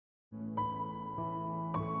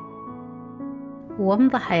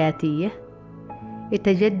ومضة حياتية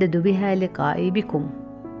يتجدد بها لقائي بكم،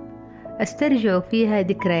 أسترجع فيها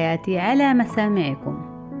ذكرياتي على مسامعكم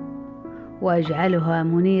وأجعلها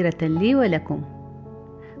منيرة لي ولكم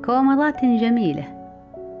كومضات جميلة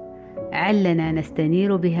علنا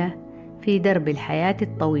نستنير بها في درب الحياة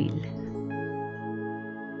الطويل.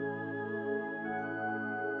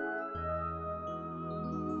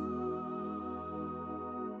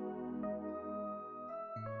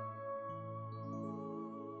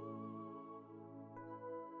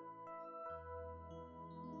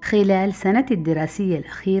 خلال سنتي الدراسية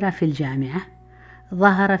الأخيرة في الجامعة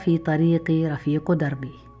ظهر في طريقي رفيق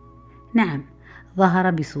دربي، نعم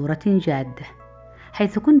ظهر بصورة جادة،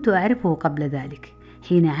 حيث كنت أعرفه قبل ذلك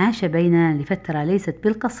حين عاش بيننا لفترة ليست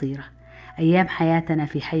بالقصيرة أيام حياتنا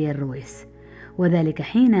في حي الرويس، وذلك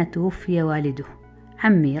حين توفي والده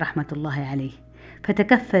عمي رحمة الله عليه،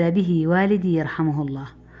 فتكفل به والدي يرحمه الله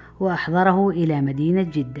وأحضره إلى مدينة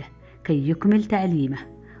جدة كي يكمل تعليمه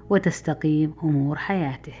وتستقيم أمور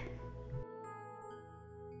حياته.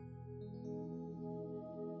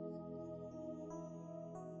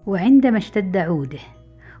 وعندما اشتد عوده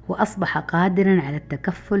وأصبح قادرا على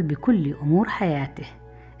التكفل بكل أمور حياته،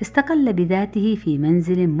 استقل بذاته في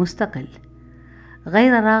منزل مستقل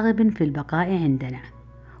غير راغب في البقاء عندنا،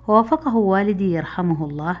 ووافقه والدي يرحمه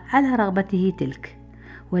الله على رغبته تلك،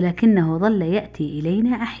 ولكنه ظل يأتي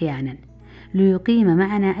إلينا أحيانا ليقيم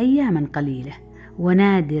معنا أياما قليلة،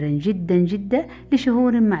 ونادرا جدا جدا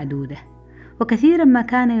لشهور معدودة، وكثيرا ما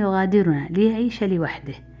كان يغادرنا ليعيش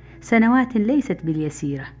لوحده سنوات ليست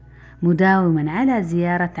باليسيرة، مداوما على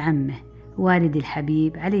زيارة عمه والد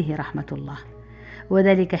الحبيب عليه رحمة الله،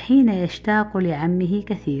 وذلك حين يشتاق لعمه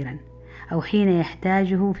كثيرا أو حين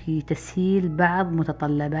يحتاجه في تسهيل بعض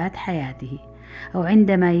متطلبات حياته، أو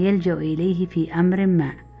عندما يلجأ إليه في أمر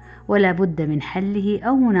ما ولا بد من حله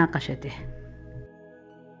أو مناقشته.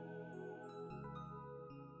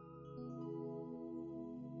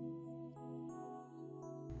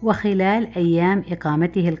 وخلال أيام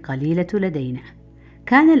إقامته القليلة لدينا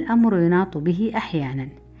كان الأمر يناط به أحيانا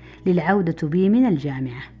للعودة بي من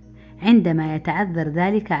الجامعة عندما يتعذر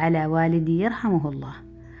ذلك على والدي يرحمه الله،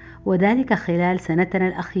 وذلك خلال سنتنا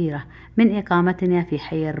الأخيرة من إقامتنا في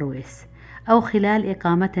حي الرويس، أو خلال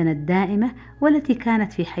إقامتنا الدائمة والتي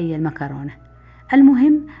كانت في حي المكرونة.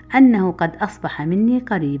 المهم أنه قد أصبح مني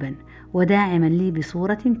قريبا وداعما لي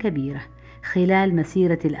بصورة كبيرة خلال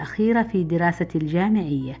مسيرتي الأخيرة في دراستي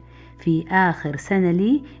الجامعية في آخر سنة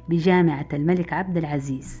لي بجامعة الملك عبد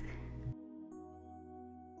العزيز.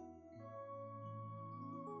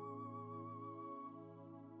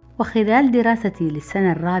 وخلال دراستي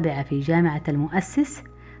للسنة الرابعة في جامعة المؤسس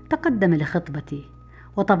تقدم لخطبتي،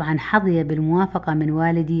 وطبعا حظي بالموافقة من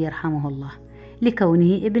والدي يرحمه الله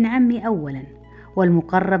لكونه ابن عمي أولا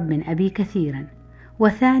والمقرب من أبي كثيرا،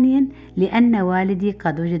 وثانيا لأن والدي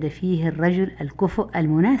قد وجد فيه الرجل الكفؤ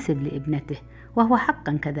المناسب لابنته، وهو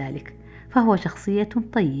حقا كذلك، فهو شخصية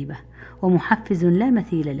طيبة ومحفز لا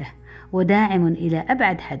مثيل له وداعم إلى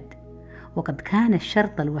أبعد حد. وقد كان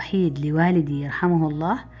الشرط الوحيد لوالدي يرحمه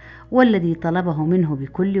الله والذي طلبه منه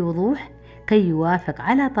بكل وضوح كي يوافق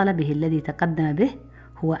على طلبه الذي تقدم به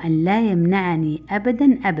هو أن لا يمنعني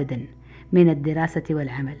أبدا من الدراسة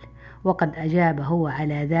والعمل، وقد أجاب هو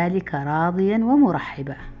على ذلك راضيا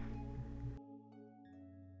ومرحبا.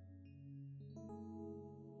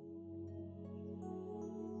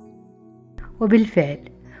 وبالفعل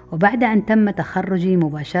وبعد أن تم تخرجي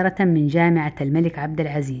مباشرة من جامعة الملك عبد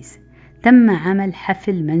العزيز تم عمل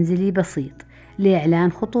حفل منزلي بسيط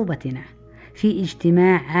لإعلان خطوبتنا في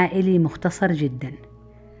اجتماع عائلي مختصر جدا،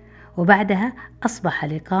 وبعدها أصبح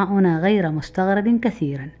لقاؤنا غير مستغرب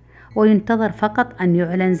كثيرا، وينتظر فقط أن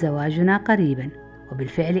يعلن زواجنا قريبا.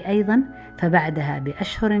 وبالفعل أيضا فبعدها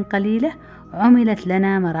بأشهر قليلة عملت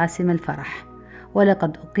لنا مراسم الفرح،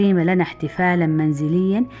 ولقد أقيم لنا احتفالا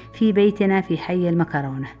منزليا في بيتنا في حي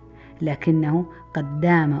المكرونة، لكنه قد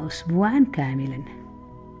دام أسبوعا كاملا.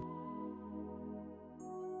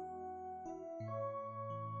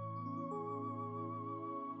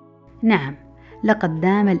 نعم، لقد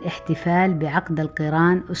دام الاحتفال بعقد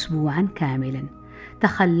القران أسبوعا كاملا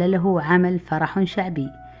تخلله عمل فرح شعبي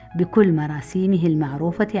بكل مراسيمه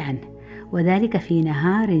المعروفة عنه، وذلك في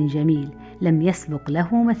نهار جميل لم يسبق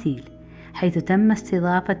له مثيل، حيث تم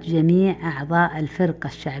استضافة جميع أعضاء الفرقة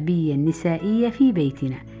الشعبية النسائية في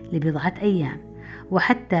بيتنا لبضعة أيام،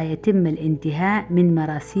 وحتى يتم الانتهاء من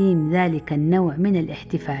مراسيم ذلك النوع من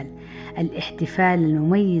الاحتفال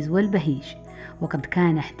المميز والبهيج. وقد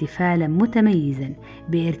كان احتفالا متميزا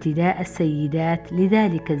بارتداء السيدات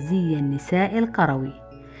لذلك الزي النسائي القروي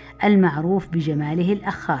المعروف بجماله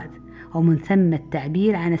الأخاذ، ومن ثم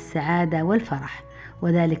التعبير عن السعادة والفرح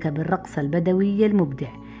وذلك بالرقص البدوي المبدع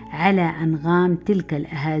على أنغام تلك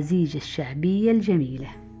الأهازيج الشعبية الجميلة.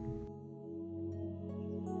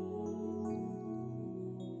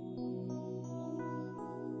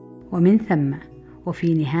 ومن ثم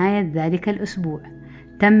وفي نهاية ذلك الأسبوع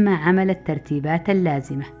تم عمل الترتيبات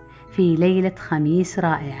اللازمة في ليلة خميس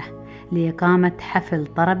رائعة لإقامة حفل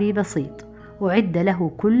طربي بسيط أعد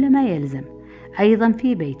له كل ما يلزم أيضا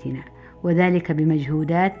في بيتنا، وذلك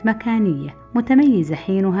بمجهودات مكانية متميزة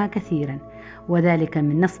حينها كثيرا، وذلك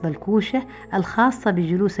من نصب الكوشة الخاصة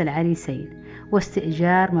بجلوس العريسين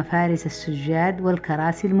واستئجار مفارس السجاد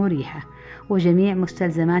والكراسي المريحة وجميع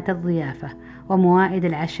مستلزمات الضيافة وموائد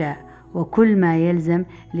العشاء وكل ما يلزم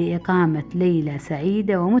لإقامة ليلة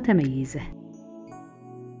سعيدة ومتميزة.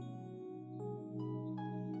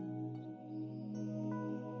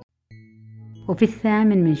 وفي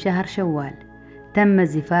 8 شهر شوال تم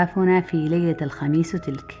زفافنا في ليلة الخميس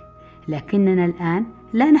تلك، لكننا الآن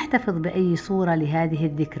لا نحتفظ بأي صورة لهذه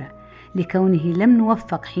الذكرى لكونه لم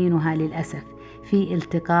نوفق حينها للأسف في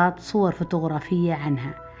التقاط صور فوتوغرافية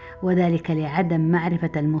عنها، وذلك لعدم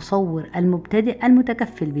معرفة المصور المبتدئ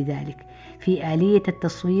المتكفل بذلك في آلية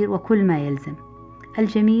التصوير وكل ما يلزم.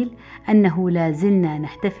 الجميل أنه لا زلنا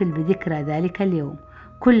نحتفل بذكرى ذلك اليوم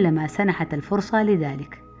كلما سنحت الفرصة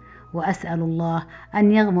لذلك، وأسأل الله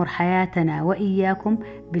أن يغمر حياتنا وإياكم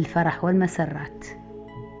بالفرح والمسرات.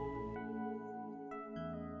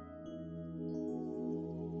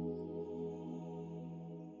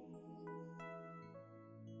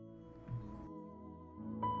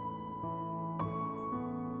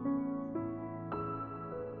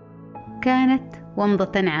 كانت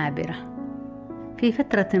ومضة عابرة في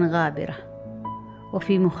فترة غابرة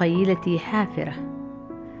وفي مخيلتي حافرة،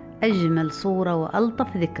 أجمل صورة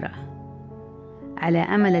وألطف ذكرى، على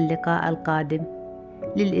أمل اللقاء القادم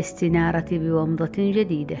للاستنارة بومضة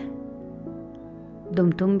جديدة.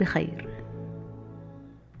 دمتم بخير.